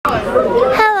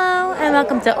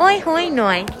welcome to Oi Hoi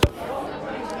Noi.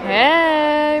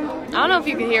 Hey, I don't know if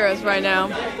you can hear us right now.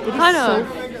 It's so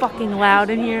fucking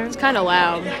loud in here. It's kind of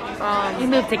loud. We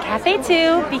moved to Cafe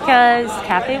 2 because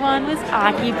Cafe 1 was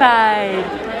occupied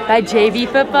by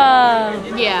JV football.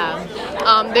 Yeah.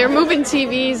 They're moving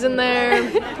TVs in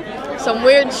there. Some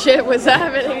weird shit was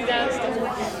happening downstairs.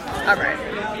 Alright.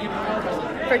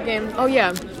 Freaking. Oh,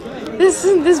 yeah.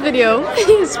 This video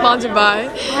is sponsored by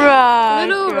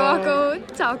Little Rocco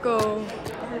Taco.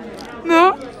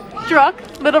 No?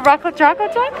 Little Rocco Taco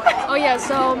Truck? Oh, yeah.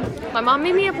 So, my mom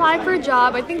made me apply for a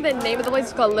job. I think the name of the place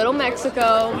is called Little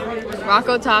Mexico.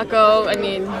 Rocco Taco. I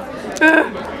mean...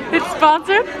 It's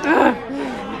sponsored?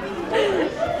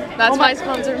 That's my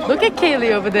sponsor. Look at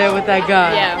Kaylee over there with that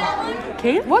guy. Yeah.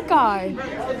 Kaylee? What guy?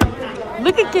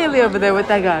 Look at Kaylee over there with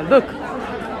that guy. Look.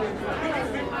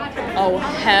 Oh,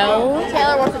 hell.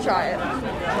 Taylor wants to try it.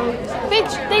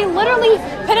 Bitch, they literally...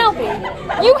 Penelope,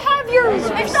 you have yours.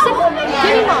 Give me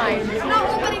mine.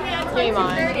 Give me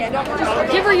mine.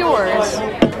 Just give her yours.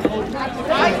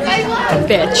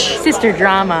 Bitch. Sister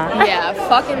drama. Yeah,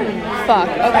 fuck.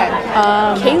 Okay.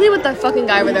 Kaylee with that fucking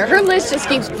guy over there. Her list just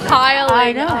keeps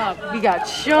piling up. We got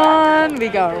Sean. We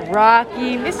got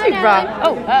Rocky. Mystery Rock.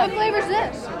 Oh, what flavor is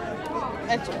this?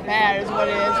 That's bad is what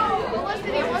it is.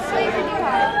 What flavor do you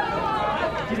have?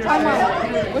 Try mine.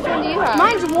 Which one do you have?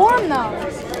 Mine's warm though.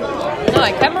 No,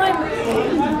 I kept mine.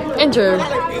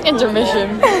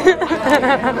 Intermission.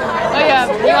 Oh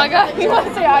yeah, you want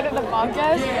to say hi to the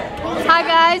podcast? Hi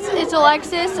guys, it's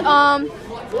Alexis.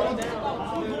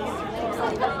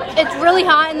 It's really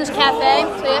hot in this cafe.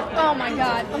 So oh my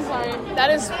god, I'm sorry. That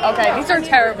is okay. These are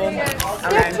terrible.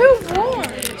 They're too warm.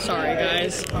 Sorry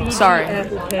guys. Sorry.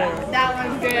 That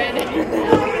one's good.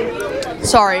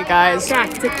 Sorry guys.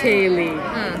 Back to Kaylee.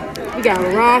 We got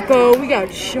Rocco. We got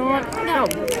Sean. No,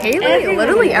 Kaylee.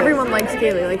 Literally everyone likes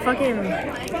Kaylee. Like fucking.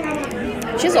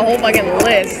 She has a whole fucking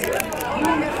list.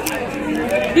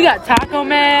 We got Taco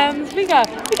Mans. We got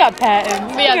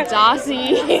patents. We got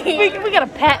Dossie. we got to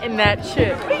patent that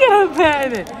shit. We got to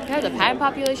patent it. You have the patent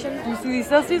population? You see these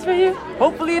Celsius right here?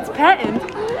 Hopefully it's patent.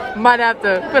 Might have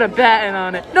to put a patent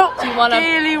on it. No. Do you want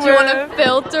to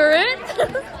filter it?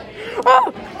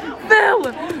 Oh, Phil.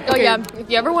 Oh yeah. If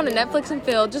you ever want to Netflix and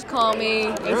Phil, just call me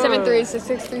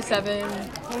 873-6637.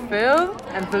 Phil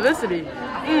and Felicity.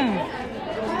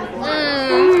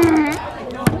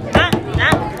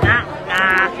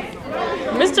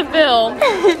 Mr. Phil.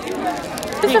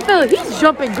 Mr. Phil, he's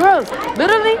jumping girls.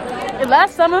 Literally,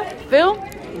 last summer, Phil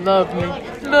loved me.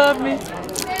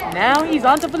 Now he's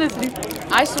on to Felicity.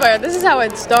 I swear, this is how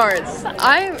it starts.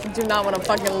 I do not want a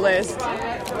fucking list.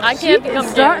 I can't become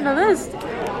starting a list.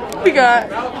 We got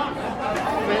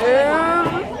Phil.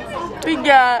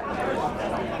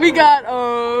 We got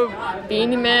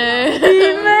Beanie Man.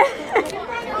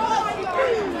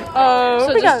 So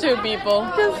we just got, 2 people.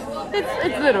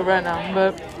 It's little right now,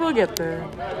 but we'll get there.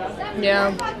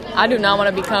 Yeah, I do not want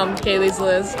to become Kaylee's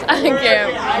list. I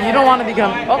can't. You don't want to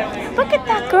become. Oh, look at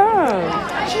that girl.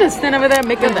 She's just standing over there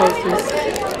making posters.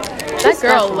 That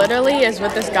girl literally is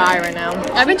with this guy right now.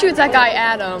 I bet you it's that guy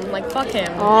Adam. Like fuck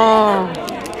him. Oh.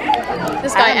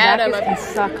 This guy Adam. Can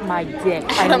suck my dick.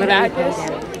 I Adam literally Backus. hate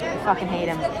him. I fucking hate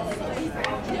him.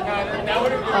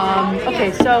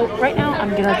 Okay, so right now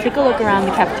I'm gonna take a look around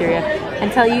the cafeteria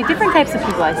and tell you different types of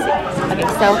people I see. Okay,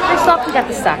 so first off we got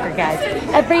the soccer guys.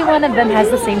 Every one of them has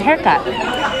the same haircut.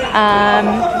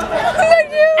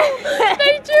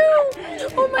 They do.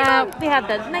 Oh my god. We have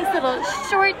the nice little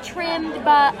short trimmed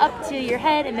up to your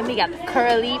head, and then we got the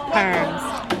curly perms.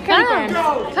 Kind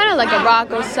of like a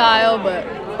Rocco style, but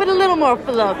a little more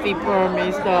fluffy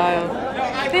permy style.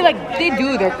 They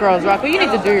do their curls, Rocco. You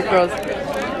need to do your curls.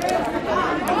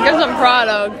 get some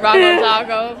product, Rocco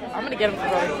Taco. I'm gonna get them for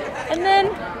both. And then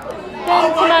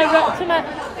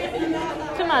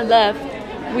to my left,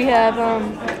 we have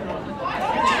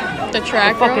The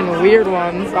track fucking weird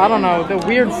ones. I don't know, the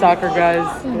weird soccer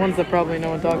guys, the ones that probably no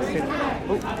one talks to.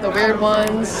 The weird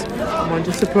ones. Someone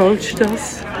just approached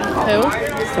us. Who?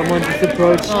 Someone just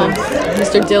approached us.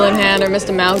 Mr. Dillingham or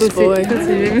Mr. Mouse Boy. Felicity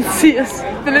didn't even see us.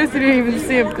 Felicity didn't even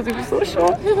see him because he was so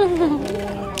short.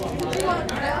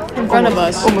 In front of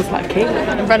us. Almost like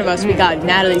Caitlin. In front of us, we got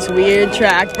Natalie's weird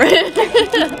track friend.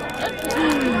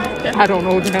 I don't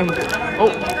know them.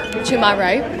 Oh, To my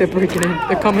right. they're breaking in.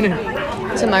 They're coming in.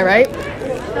 To my right,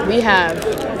 we have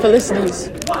Felicity's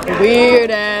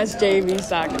weird ass JV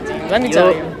soccer team. Let me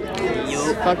tell you,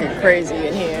 it's fucking crazy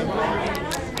in here.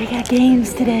 They got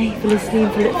games today, Felicity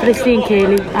and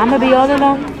Kaylee. I'm gonna be all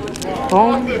alone.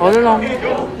 Home, all alone.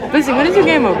 Felicity, when is your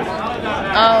game over? I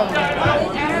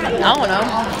don't know.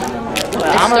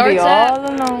 I'm gonna be all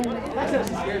alone.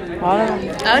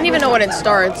 I don't even know when it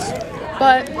starts,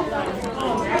 but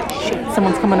Shit,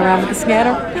 someone's coming around with the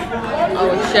scanner.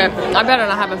 oh shit, I better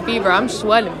not have a fever. I'm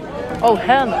sweating. Oh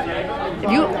hell no.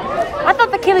 I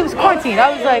thought that Kaylee was quarantined. I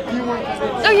was like,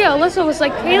 Oh yeah, Alyssa was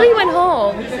like, Kaylee went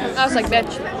home. I was like,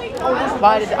 bitch.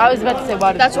 I was about to say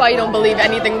why did That's why you don't believe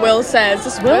anything Will says.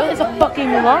 This Will is a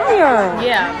fucking liar.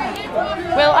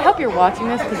 Yeah. Will, I hope you're watching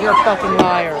this because you're a fucking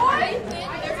liar.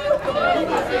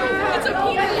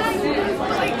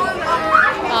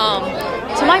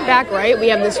 To my back right, we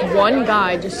have this one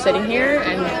guy just sitting here,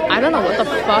 and I don't know what the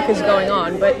fuck is going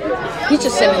on, but he's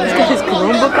just sitting there. His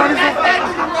Chromebook on his head.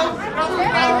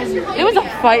 There was a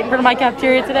fight in front of my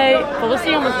cafeteria today.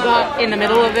 Felicity almost got in the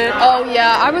middle of it. Oh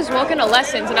yeah, I was walking to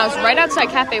lessons, and I was right outside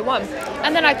Cafe 1.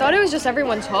 And then I thought it was just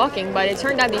everyone talking, but it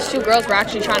turned out these two girls were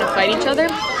actually trying to fight each other.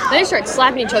 Then they started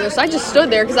slapping each other, so I just stood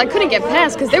there because I couldn't get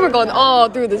past because they were going all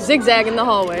through the zigzag in the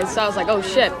hallways. So I was like, oh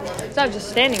shit. So I was just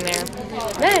standing there.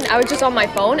 Then I was just on my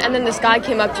phone, and then this guy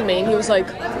came up to me, and he was like,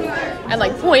 and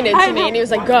like pointed to me, and he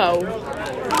was like, go.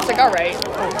 I was like, all right.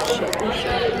 Oh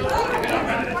shit.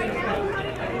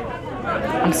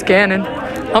 I'm scanning.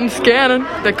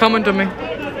 They're coming to me.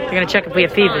 They're gonna check if we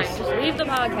have fevers. Just leave the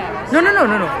podcast. No.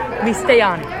 We stay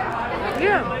on it.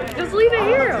 Yeah, just leave it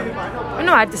here. Oh,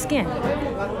 no, I have to scan.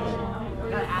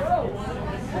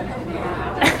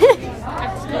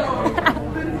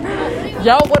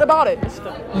 Yo, what about it?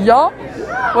 Yo?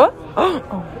 What?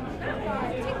 Oh.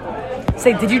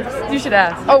 Say, you should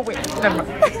ask. Oh, wait, never mind.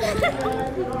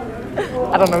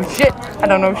 I don't know shit.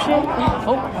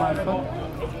 Oh, my fuck.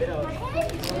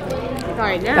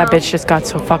 Alright, now. That bitch just got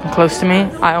so fucking close to me.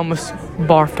 I almost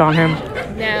barfed on him.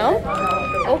 Now.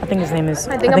 I think his name is.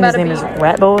 I think his name is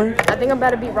Rat Boy. I think I'm about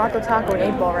to beat Rocco Taco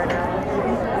and 8-Ball right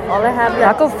now. All I have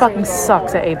left. Rocco fucking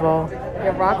sucks at 8-Ball.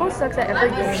 Yeah, Rocco sucks at every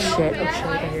game. Shit. Oh shit,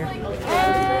 right here.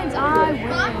 And I win.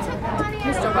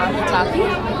 Mr. Rocky Taki.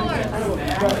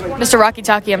 Mr. Rocky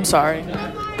Taki, I'm sorry.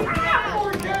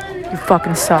 You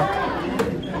fucking suck.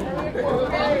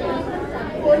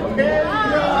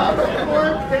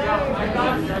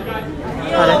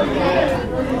 Got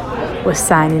it. We're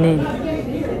signing in.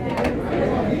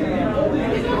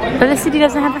 Felicity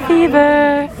doesn't have a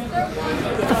fever.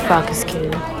 What the fuck is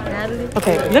Kaylee?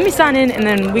 Okay, let me sign in and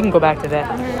then we can go back to that.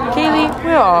 Kaylee,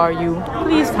 where are you?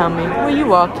 Please tell me where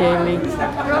you are, Kaylee.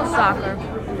 Girls soccer.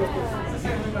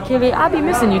 Kaylee, I'll be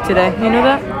missing you today. You know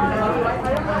that?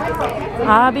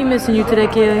 I'll be missing you today,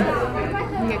 Kaylee.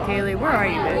 Yeah, Kaylee, where are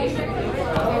you,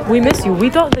 bitch? We miss you. We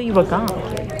thought that you were gone.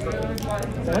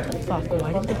 What the fuck?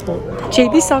 Why did they pull?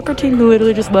 JV soccer team who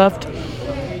literally just left.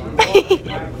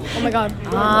 Oh my god.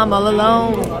 I'm all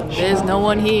alone. There's no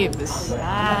one here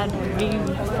beside me.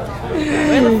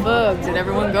 Where the fuck did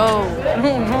everyone go?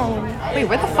 Wait,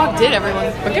 where the fuck did everyone?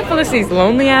 Look at Felicity's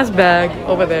lonely ass bag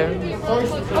over there.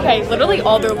 Okay, literally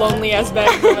all their lonely ass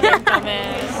bags over there,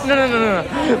 dumbass.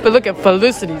 No. But look at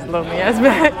Felicity's lonely ass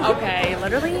bag. Okay,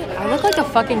 literally, I look like a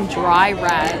fucking dry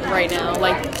rat right now.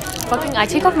 Like, fucking, I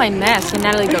take off my mask and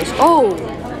Natalie goes, oh,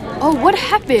 what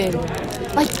happened?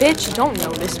 Like, bitch, don't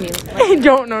notice me.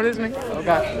 Don't notice me. Oh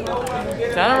god.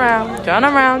 Turn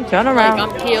around. Like,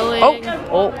 I'm peeling.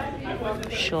 Oh.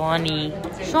 Shawnee.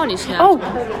 Shawnee's snapped. Oh,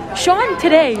 Sean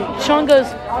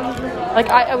goes, like,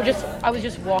 I was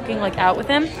just walking, like, out with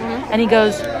him, and he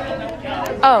goes,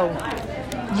 oh,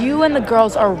 you and the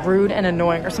girls are rude and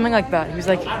annoying, or something like that. He was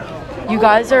like, you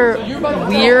guys are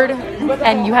weird,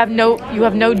 and you have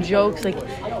no jokes, like,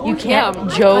 you can't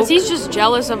joke. Because he's just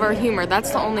jealous of our humor.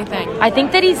 That's the only thing. I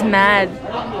think that he's mad.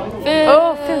 Phil.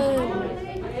 Oh, Phil.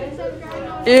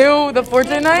 Ew, the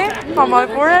Fortnite on my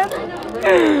forehead?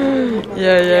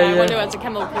 Yeah. I wonder what's a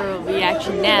chemical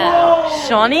reaction now.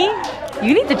 Shawnee,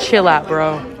 you need to chill out,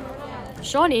 bro.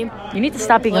 Shawnee. You need to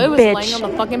stop being Lily a was bitch. laying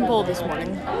on the fucking pole this morning.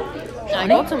 And I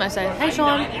go up to him, I say, hey,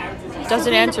 Sean.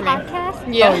 Doesn't answer me.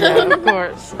 Yeah. Oh, yeah, of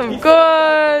course. Of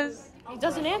course. He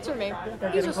doesn't answer me.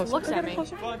 He just looks at me.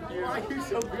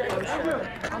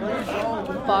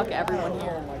 Fuck everyone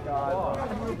here.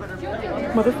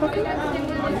 Motherfucker.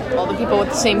 All the people with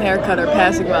the same haircut are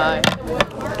passing by.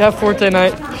 That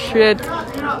Fortnite. Shit.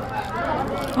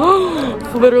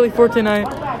 Literally Fortnite.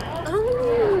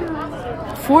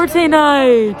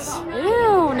 Fortnite.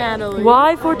 Ew, Natalie.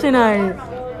 Why Fortnite?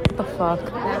 What the fuck?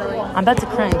 Natalie. I'm about to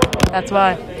crank. That's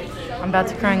why. I'm about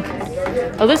to crank.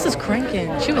 Alyssa's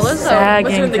cranking. She was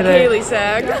sagging listen to today. Kaylee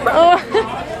sag.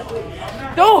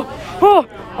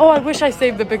 Oh, I wish I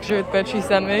saved the picture that she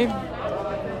sent me.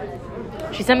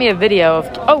 She sent me a video of...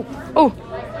 Oh.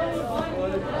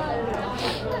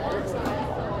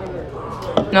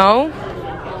 No.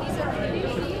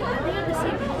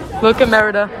 Look at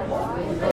Merida.